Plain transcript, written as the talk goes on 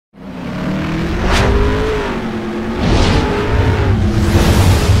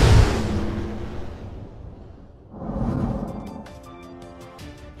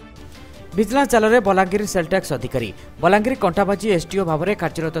Vigilance जाल Balangir sale tax अधिकारी Balangir कंटाबाजी SDO भाव में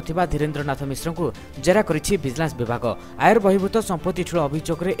कार्यरत थिबा धीरेन्द्रनाथ मिश्र को जेरा करिछि विजिलेंस विभाग। आयर बहिर्भूत संपत्ति ठूल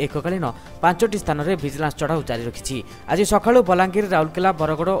अभियोग में एककालीन 5टी स्थान में विजिलेंस चढ़ाऊ जारी रखिछि। आज सकाळु बलांगीर, राउरकेला,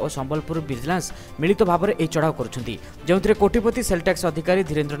 बरगड़ और संबलपुर विजिलेंस मिलित भाव में चढ़ाऊ करुछन्ति, जो कोटिपति सेल टैक्स अधिकारी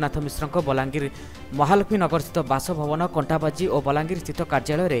धीरेन्द्रनाथ मिश्र बलांगीर महालक्ष्मी नगर स्थित बासभवन, कंटाबाजी और बलांगीर स्थित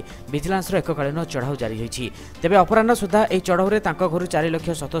कार्यालय में विजिलेंस एककालीन चढ़ाऊ जारी होइछि। तेबे अपराह्न सुधा यह चढ़ाऊ घर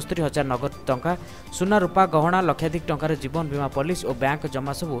 4,77,000 नगद टंका, सुना, रूपा, गहना, लक्षाधिक टंकार जीवन बीमा पॉलिसी और बैंक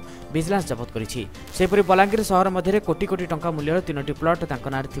जमा सबू विजिलेंस जबत करिछि। सेपरि बलांगीर सहर मध्य कोटी कोटी टंका मूल्यर 3टी प्लॉट तांको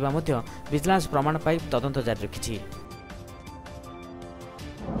नारे थिबा मध्य विजिलेंस प्रमाण पाई तदंत जारी रखिछि।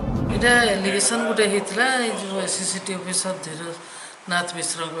 इटा एलिगेशन गुटे हेतला जो एससीटी ऑफिसर धीरेन्द्रनाथ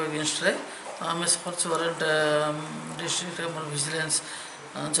मिश्र को अगेंस्ट रे आमे सर्च वारंट डिस्ट्रिक्ट विजिलेंस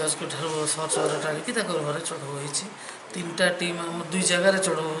जज को सर्च वारंट आनिकी घर चढ़ाऊ होइछि। 3टा टीम हम 2 जगह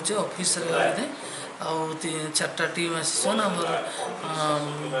चढ़ाऊ होइछि, ऑफिस रे आउ 4टा टीम आसीछन। हमर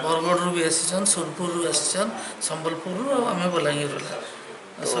बरगड़ भी आसीछन, सोनपुर आसीछन, संबलपुर और आमे बलांगीर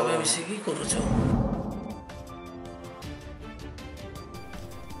सब मिसिकी करूछु।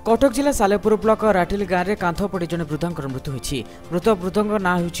 कटक जिला सालेपुर ब्लॉक राटिल गाँव में कांथ पड़ी जड़े वृद्धांकर मृत्यु होइछि। मृत वृद्धंक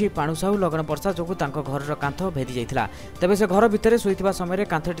ना होइछि पाणु साहू। लगन वर्षा जोगु तांको घर कांथ भेदी जाइथिला। तेबे से घर भितर शोइथिबा समय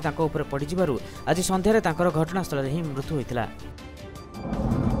कांथटी तांको ऊपर पड़ी जिबारु आज संध्यारे तांकर घटनास्थल ही मृत्यु होइथिला।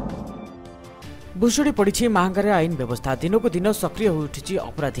 भुशुड़ी पड़ी महांगार आईन व्यवस्था। दिनकू दिन सक्रिय हो उठी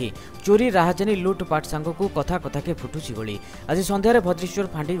अपराधी। चोरी, राहजानी, लुटपाट सांगकू कथा कथाके फुटुची गोली। आज संध्यारे भद्रेश्वर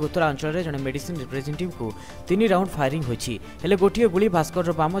फांडी गोतरा अंचल में जड़े मेडिसिन रिप्रेजेंटेटिव को 3 राउंड फायरिंग होइछि। हेले गोटिए गुली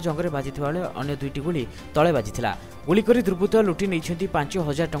भास्कर बाम जंगरे बाजिथिबा बेले अन्य 2टी गुली तले बाजिथिला। गुली करी दुर्बृत्त लुटी नहीं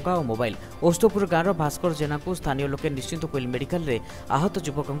 5,000 टंका और मोबाइल। ओस्तपुर गाँव भास्कर जेना को स्थानीय लोके निश्चिंत कोइल मेडिकल रे आहत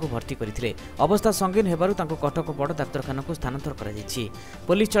युवक को भर्ती करथिले। अवस्था संगीन हेबारु तांको कटक बड़ डाक्तरखाना को स्थानांतर करा जायछि।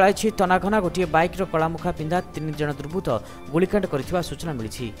 पुलिस चलाइछि तनाघना गोटिए बाइक रो कलामुखा पिंधा 3 जण दुर्बृत्त गुलिकांड करथिबा सूचना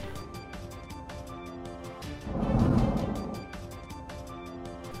मिलिछि।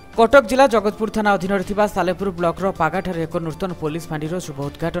 कटक जिला जगतपुर थाना अधीन सालेपुर ब्लॉक पागाठार एक नूतन पुलिस फांडीर शुभ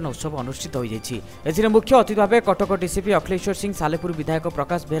उद्घाटन उत्सव अनुष्ठित हो जाएगी। मुख्य अतिथि भाव कटक डीसीपी अखिलेश्वर सिंह, सालेपुर विधायक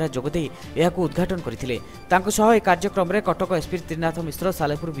प्रकाश बेहरा जोगदे यहां उद्घाटन करते। कार्यक्रम में कटक एसपी त्रिनाथ मिश्र,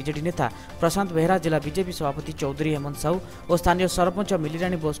 सालेपुर बीजेडी नेता प्रशांत बेहरा, जिला बीजेपी सभापति चौधरी हेमंत साहू और स्थानीय सरपंच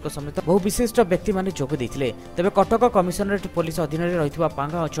मिलिराणी बोस समेत बहु विशिष्ट व्यक्ति माने जोगदे। तेबे कटक कमिशनरेट पुलिस अधीन रही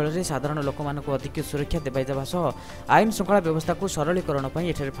पांगा अंचल में साधारण लोक अधिक सुरक्षा देवाइदेवा सह आईन श्रृंखला व्यवस्था को सरलीकरण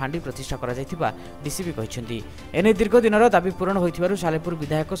फांडी प्रतिष्ठा करा जायथिबा डीसीपी कहिसेंती। एने दीर्घ दिनर दाबी पूरण होइथिबारु सालेपुर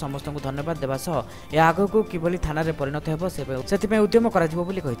विधायक समस्त को धन्यवाद देबा सह या आगको किबली थाना रे परिणत हेबो सेतिपय उद्यम करा जिवो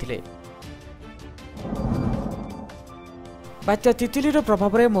बोली कहिथिले। बात्या तितलीर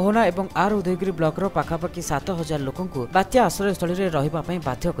प्रभाव में मोहना और आर उदयगिरी ब्लॉकर पाखापाखि 7,000 लोक बात्या आश्रयस्थल में रही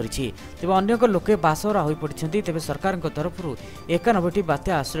बाध्य करिछि। तेबे अन्यक लोके बासरा होई पड़िछन्ति। तेबे सरकार तरफ 91टी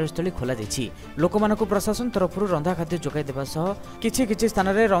बात्या आश्रयस्थल खोल जाइछि। लोकमानकु प्रशासन तरफ रंधा खाद्य जोगाई देबा सह किछि स्थान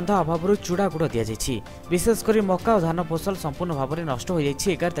में रंधा अभाव चूड़ा गुड़ दि जाइछि। विशेषकर मका और धान फसल संपूर्ण भाव में नष्ट हो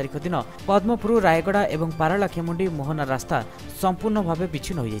जाइछि। 11 तारिख दिन पद्मपुर, रायगड़ा और पारालाखेमुंडी मोहना रास्ता संपूर्ण भाव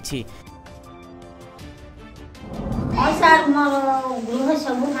विच्छिन्न हो जाइछि। सर मोर गृह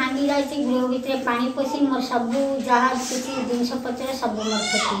सब भांगी जाइए। गृह भितर पानी पशि मोर सब जहाँ किसी जिनस पत्र सब मोर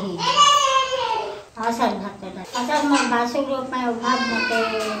क्षति है। हाँ सर भात सर मोर बासगृह अभाव मत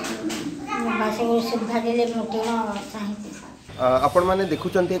बासगृह सुविधा देले मोटे चाहिए। आपण मैंने देखुं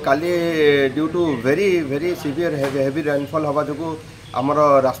काली due to very very severe heavy rainfall हवा जो आमर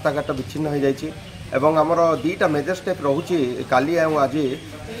रास्ता घाट विच्छिन्न हो जाइए। एवं आमर 2टा मेजर स्टेप रोचे काली और आज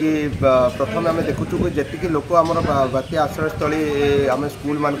कि प्रथम आम देखुचु कि जी लोक आमर बात्या आश्रयस्थली आम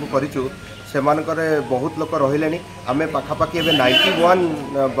स्कूल मान को करूँ से बहुत लोक रही आम पाखापाखि एवं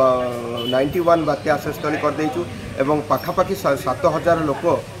 91 बात्या आश्रयस्थली करदेचु एवं पाखापाखि 7,000 लोक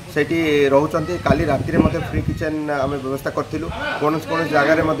सेठी रोचंती। काली राति में फ्री किचन आम व्यवस्था करूँ। कौन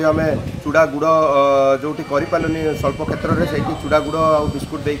जगार आम चूड़ा गुड़ जो करें स्वल्प क्षेत्र में से चूड़ा गुड़ और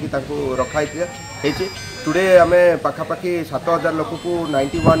बिस्कुट देकी रखाई टुडे आम पाखापाखि 7,000 लोक को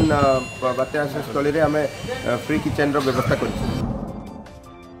 91 बात्या आश्रयस्थली आम फ्री किचन व्यवस्था कर।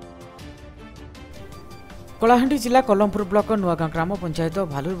 कलाहांडी जिला कलमपुर ब्लॉक नुआगां ग्राम पंचायत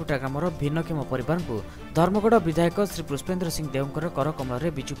भालुरबुटा ग्रामर भिन्नक्षम परिवार को धर्मगढ़ विधायक श्री पुष्पेन्द्र सिंह देवकर कर कमल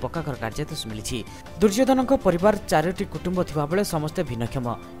में बिजु पक्काघर कार्यदेश मिली। दुर्योधन परिवार 4टी कुटुंब थिबा बेले समस्ते भिन्नक्षम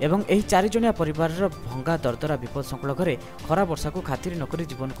एवं एही 4 जणिया परिवार भंगा दरदरा विपद संकुल घरे खरा वर्षा को खातिर नकरी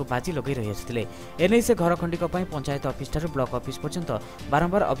जीवन को बाजी लगे रही आसुथिले। एने से घर खंडिक पंचायत ऑफिस ठारू ब्लॉक ऑफिस पर्यंत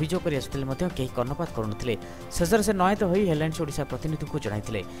बारंबार अभियोग कर आसुथिले मध्य केही कर्णपात करुनथिले। शेषर से नयत होई हेडलाइन्स ओडिशा प्रतिनिधि को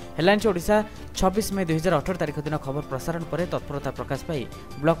जणाइथिले। हेडलाइन्स ओडिशा 26 मई 2018 18 तारिख दिन खबर प्रसारण पर तत्परता प्रकाश पाई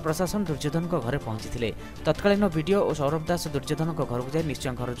ब्लॉक प्रशासन दुर्योधन घरे पहुंची तत्कालीन वीडियो और सौरभ दास दुर्योधन घर को जाए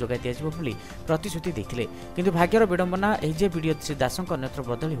निश्चय घर जोगाई दिज्व प्रतिश्रुति देते किंतु भाग्यर विडंबना यही वीडियो श्री दास अन्यत्र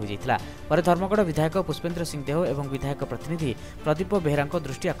बदली हो जाता पर धर्मगढ़ विधायक पुष्पेन्द्र सिंह देव और विधायक प्रतिनिधि प्रदीप बेहरा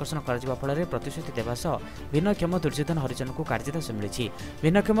दृष्टि आकर्षण कर फल प्रतिश्रुति देवा सह भिन्नक्षम दुर्योधन हरिजन को कार्यदास मिली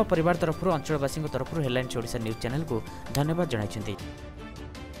भिन्नक्षम परिवार तरफ अंचलवासी तरफ हेडलाइन्स ओडिशा न्यूज चैनल को धन्यवाद जनाइछन्ति।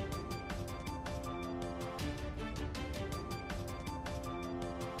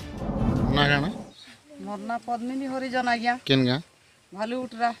 ना गाना मोर ना पद्मिनी हरिजन आज्ञा केन गा भालू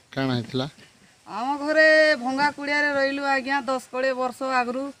उठरा काना हितला आम घरे भंगा कुड़िया रहिलु आज्ञा 10-20 वर्ष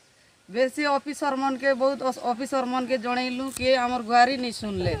आगरू बेसी ऑफिसर मन के बहुत ऑफिसर मन के जणैलु के हमर गुहारी नहीं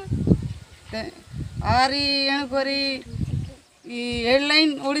सुनले आरी एण करी हेडलाइन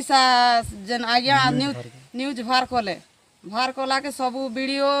ओडिशा जन आज्ञा न्यूज भार कला के सबू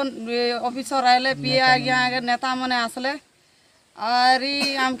वीडियो ऑफिसर आले पीए आज्ञा नेता मने आसले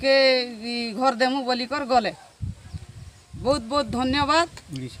आरी आमके घर देमु बोली कर गले बहुत बहुत धन्यवाद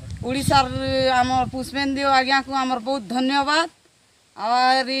उड़ीसार आमर पुष्पेन्द्र आज्ञा को आमर बहुत धन्यवाद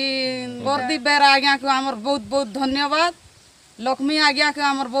आरी बर्दी बेरा आज्ञा को आमर बहुत बहुत धन्यवाद लक्ष्मी आज्ञा को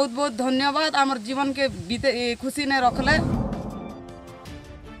आमर बहुत बहुत धन्यवाद आमर जीवन के बीते खुशी ने रखले।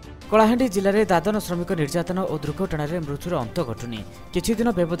 कलाहांडी जिले में दादन श्रमिक निर्यातन और दुर्घटन मृत्युर अंत घटुनी किछि दिन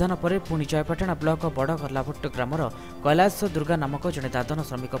व्यवधान पर पुणी जयपाटना ब्लॉक बड़ गर्लाभट्ट ग्रामर कैलाश दुर्गा नामक जड़े दादन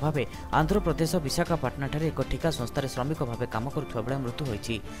श्रमिक भाव आंध्र प्रदेश विशाखापाटना एक ठिका संस्थार श्रमिक भाव काम करुवा बेले मृत्यु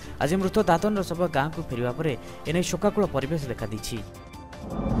होईछि। आज मृत दादन सब गाँ को फेरिबा परे एने शोकाकुल परिवेश देखा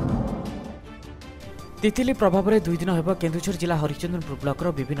तितली प्रभाव में 2 दिन होब केन्दुझर जिला हरिचंद्रपुर ब्लॉक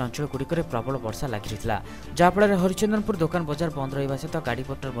विभिन्न अंचल गुड़िक प्रबल वर्षा लगी रही जहाँफल हरिचंद्रपुर दुकान बजार बंद रहा सहित गाड़ी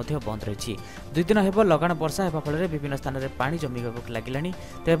मोटर बंद रही 2 दिन होब लगाण वर्षा होगा फल विभिन्न स्थान में पानी जमीक लगिलानी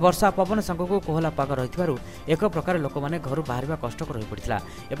तेज वर्षा पवन सांगू कोहला पाग रही एक प्रकार लोक मैंने घर बाहर कष्टकर हो पड़ा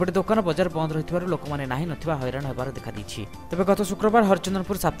एपटे दुकान बजार बंद रही लोक मैंने ना ना हैरान होबार देखा तेज गत शुक्रवार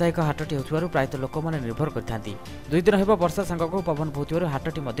हरिचंद्रपुर साप्ताहिक हाटटी हो प्रायतः लोक मैंने निर्भर करते 2 दिन होब वर्षा सांगू पवन बहुत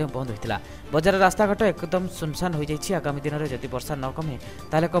हाटटी बंद होता बजार रास्ताघाट एकदम सुनसान हो जाइए। आगामी दिन में जदि वर्षा न कमे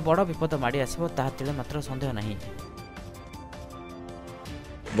ताले एक बड़ विपद माड़ी आसो तिले मात्र सन्देह नहीं।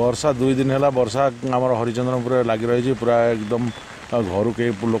 वर्षा 2 दिन है वर्षा आम हरिचंद्रपुर लगी रही पूरा एकदम घर के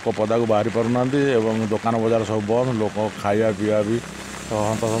लोक पदा को बाहरी पारना दुकान बजार सब बंद लोक खाया पीवा भी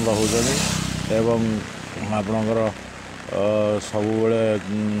हंतसंत होकर आपणकर सब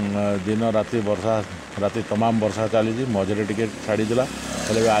दिन राति वर्षा राति तमाम वर्षा चली मझे टिके छाड़ीदेला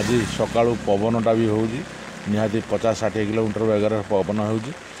हेल्ले आज सका पवनटा भी हो निहाती 50-60 किलोमीटर बेगर पवन हो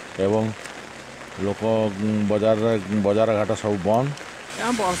लोक बजार घाट सब बंद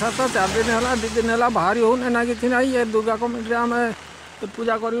यहाँ वर्षा तो 4 दिन है 2 दिन है बाहरी होने ना कि ना ये दुर्गा कमिटी आम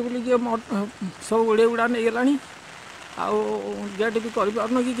पूजा करी सब उड़े उड़ा नहीं गला गेट भी कर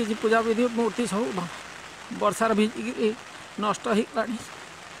कि पूजा विधि मूर्ति सब वर्षार भिजिक नष्ट होगा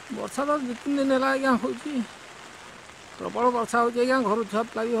वर्षा तो 2-3 दिन है आज्ञा हो प्रबल वर्षा हो घर छुआ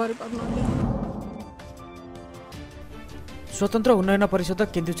पिला भी बाहरी पार स्वतंत्र उन्नयन परिषद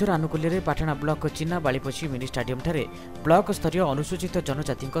केन्दुझर आनुकूल्य पाटना ब्लॉक चिन्ना बालीपछी मिनी स्टाडियम ठारे ब्लॉक स्तरीय अनुसूचित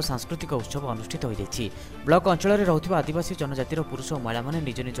जनजाति सांस्कृतिक उत्सव अनुष्ठित हो ब्लॉक अंचल में रहउथिबा आदिवासी जनजातिर पुरुष और महिला माने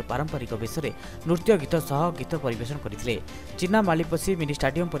निज निज पारंपरिक वेश में नृत्य गीत सह गीत परिवेशन करथिले। चिन्ना बालीपछी मिनी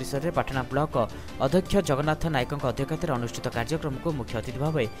स्टाडियम परिसर में पाटना ब्लॉक अध्यक्ष जगन्नाथ नायक अध्यक्षतार अनुष्ठित कार्यक्रम को मुख्य अतिथि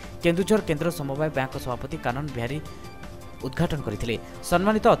भाव केन्दुझर केन्द्र समवाय बैंक सभापति कानन बिहारी उद्घाटन करथिले।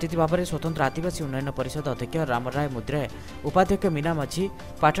 सम्मानित अतिथि भाव में स्वतंत्र आदिवासी उन्नयन परिषद अध्यक्ष रामराय मुद्राय उपाध्यक्ष मीना माझी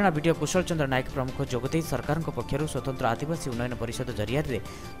पाटना विडीओ कुशल चंद्र नायक प्रमुख जोगदे सरकार पक्षर स्वतंत्र आदिवासी उन्नयन परिषद जरिया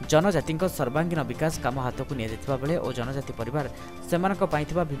जनजाति सर्वांगीन विकास काम हाथ को निया बेले और जनजाति परिवार सेमानक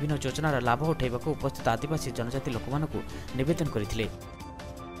पाइथिबा विभिन्न योजनार लाभ उठाइबाकू उपस्थित आदिवासी जनजाति लोकमानकू निवेदन करथिले।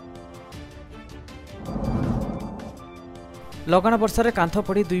 लगाण वर्षा कांथ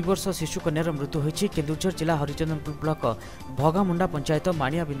पड़ी 2 वर्ष शिशु कन्यार मृत्यु होईछि। केन्दुझर जिला हरिचंद्रपुर ब्लॉक भगामुंडा पंचायत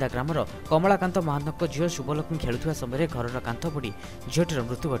माणियाबिंदा ग्रामर कमलाकांत महान्तक झील शुभलक्ष्मी खेलुवा समय घर कांथ पड़ी झीटर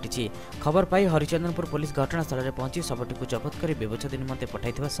मृत्यु घटी। खबर पाई हरिचंद्रपुर पुलिस घटनास्थल में पहुंची शवटी को जबत कर व्यवच्छेद निमंते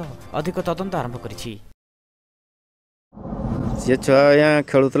पठाइथिबा सह अधिक तदंत आरंभ करिछि। सी छुआ यहाँ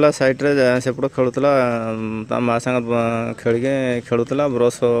खेलुला साइड्रे सेपट खेलुला माँ सांग खेलुला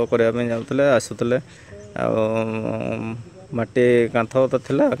ब्रश करने जाते आसुले माटी कांथ तो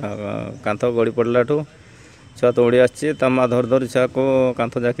थिला कांथ गड़ी पड़ला छुआ तो उड़ी आसी माँ धर धर छुआ को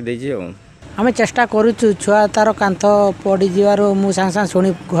कांथ जाकी देछि। आम चेष्टा करुचु छुआ तार कांथ पड़ जबार मुझे सांगे सांगे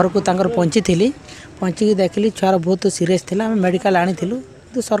शुणी घर को पहुँची पहुँचिकी देखली छुआर बहुत सीरीयस थिला मेडिकल आनी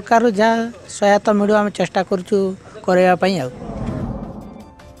तो सरकार जहाँ सहायता मिल आम चेष्टा करुचु करने।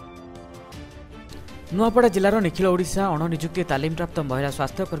 नुआपड़ा जिलार निखिल ओडिशा अणनिजुक्ति तालीम प्राप्त महिला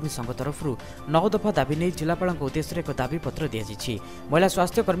स्वास्थ्यकर्मी संघ तरफ 9 दफा दाबी नहीं जिलापाल उद्देश्य एक दाबीपत्र दि महिला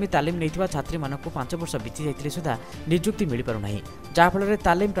स्वास्थ्यकर्मी तालीम नहीं छात्री मानक 5 वर्ष बीती जाते सुधा निजुक्ति मिल पारना जहाँफल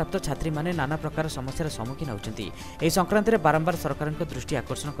तालीम प्राप्त छात्री मैंने नाना प्रकार समस्यार सम्मुखीन होती यह संक्रांत में बारंबार सरकार दृष्टि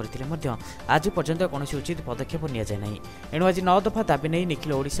आकर्षण करते आज पर्यंत कौन उचित पदक्षेप नि एणु आज 9 दफा दाबी नहीं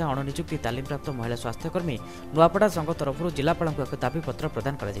निखिल ओडिशा अणनिजुक्ति तालीम प्राप्त महिला स्वास्थ्यकर्मी नुआपड़ा संघ तरफ जिलापाल एक दाबीपत्र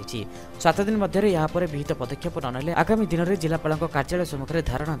प्रदान कर 7 दिन मध्य विहित पदक्षेप ननेले आगामी दिन में जिलापाल कार्यालय सम्मुख में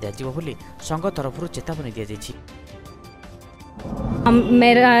धारणा दिज्व संघ तरफ चेतावनी दी।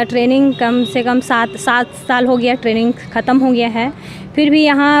 मेरा ट्रेनिंग कम से कम 7 साल हो गया, ट्रेनिंग ख़त्म हो गया है, फिर भी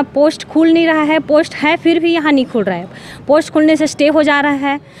यहाँ पोस्ट खुल नहीं रहा है। पोस्ट है फिर भी यहाँ नहीं खुल रहा है। पोस्ट खुलने से स्टे हो जा रहा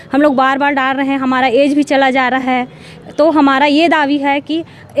है। हम लोग बार बार डाल रहे हैं, हमारा एज भी चला जा रहा है। तो हमारा ये दावी है कि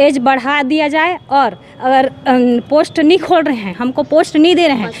एज बढ़ा दिया जाए और अगर पोस्ट नहीं खोल रहे हैं, हमको पोस्ट नहीं दे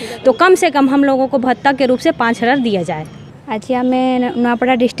रहे हैं, तो कम से कम हम लोगों को भत्ता के रूप से 5,000 दिया जाए। आज आम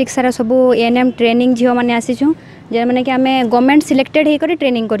नुआपड़ा डिस्ट्रिक्ट सारा सब एएनएम ट्रेनिंग झील मैंने आसीचु जे मैंने कि आम गवर्नमेंट सिलेक्टेड होकर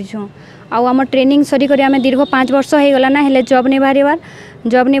ट्रेनिंग करूँ। आम ट्रेनिंग सरी कर आम दीर्घ 5 वर्ष हो गला ना, हेले जॉब नहीं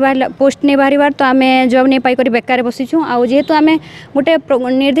बाहर पोस्ट नहीं बाहर, तो आम जॉब नहीं पाई बेकार बसीचु। आउ जेहेतु आम गोटे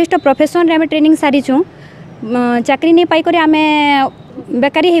निर्दिष्ट प्रोफेशन रे आम ट्रेनिंग सारीचु, चाकरी नहीं पाई आम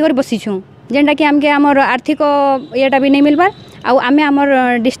बेकारी होकर बसीचु, जेनटा कि आमके आमर आर्थिक येटा भी नहीं मिलबार। आम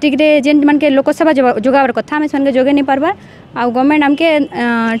आमर डिस्ट्रिक्ट रे जेन मान के लोकसेवा जोगावर कथा आम से जोगे नहीं पार्बार। आ गवर्नमेंट आमके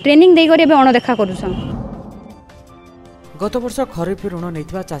ट्रेनिंग देकर एबे अणदेखा करूछन। गत वर्ष खरीफ ऋण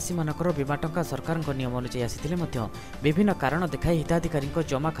नहीं चाषी मानकर बीमा टंका सरकार नियम अनुଯାयी आसी विभिन्न कारण देखाई हिताधिकारी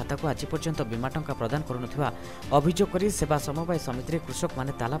जमा खाता को आज पर्यंत बीमा टंका प्रदान करुनथिबा अभियोग कर सेवा समवाय समिति कृषक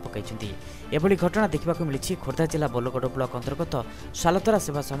माने ताला पकाइछन्ति। एभली घटना देखा मिली खोर्धा जिला बोलगड़ ब्लॉक अंतर्गत सालतरा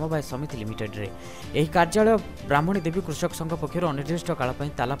सेवा समवाय समिति लिमिटेड रे। एही कार्यालय ब्राह्मणी देवी कृषक संघ पक्षर अनिर्दिष्ट काल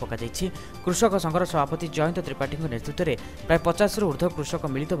ताला पकाଯାଇଛି। कृषक संघर सभापति जयंत त्रिपाठी नेतृत्व में प्राय 50 रु ऊर्ध्व कृषक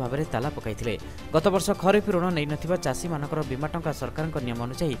मिलित भाव में ताला पकाइथिले। गत वर्ष खरीफ ऋण नहीं नथिबा चाषी बीमा टंका सरकार नियम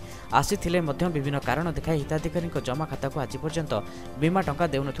अनुसार आसी विभिन्न कारण देखाई हिताधिकारी जमा खाता को आज पर्यंत बीमा टंका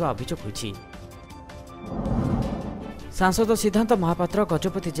देउनथुवा अभियोग होइछि। सांसद सिद्धांत महापात्र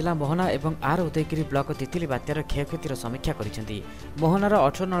गजपति जिला मोहना एवं आर उदयगिरी ब्लॉक तितिली बात्यार क्षयक्षतिर समीक्षा करिसेंति। मोहनार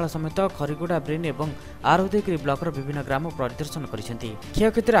 18 नला समेत खरीगुड़ा ब्रिन एवं आर उदयगिरी ब्लॉकर विभिन्न ग्राम परिदर्शन करिसेंति।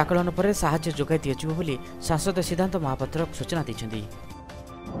 क्षयक्षतिर आकलन पर साहाय्य जोगाई दियाजिबो बोली सांसद सिद्धांत महापात्र सूचना दैछन्ति।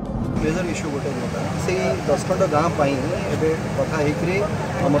 मेजर इश्यू गोटे जोटा से 10 गाँव कथा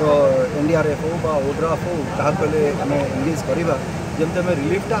होमर एनडीआरएफ हो ओड्राफ हो जहाँ कहले आम एंगेज करवा जमी आम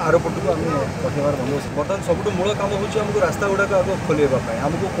रिलीफटा आर पटक आम पठेबार बंदोबस्त। बर्तमान सब मूल कम होमको रास्ता गुड़ाक आग खोलवाई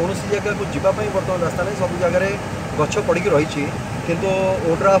आमको कौन जगह को जीवाई बर्तमान रास्ता नहीं, सब जगह गछ पड़ी रही। किंतु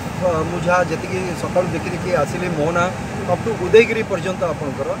ओड्राफ मुझा जी सका देखी आसिले मोहना अप टू उदयगिरी पर्यंत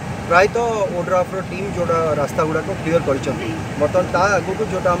आपंकर प्रायतः ओड्राफ्र टीम जोड़ा रास्ता गुड़ाक क्लीयर कर बर्तमान ता आगू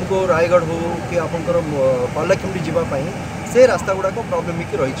जोटा आमको रायगढ़ हो कि आपंकर पालाखिमडी जीवाई से रास्ता गुड़ाक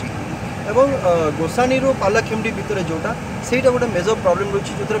प्रॉब्लमिक रही। एवं गोसाणी रू पालाखिमडी भितर जोटा से गोटे मेजर प्रॉब्लम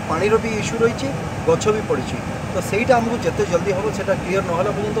रही जो पानीर भी इश्यू रही, गछ भी पड़ी, तो सहीटा आमको जिते जल्दी हम से क्लीयर ना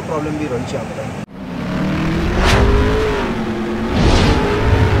पर्यंत प्रॉब्लम भी रही।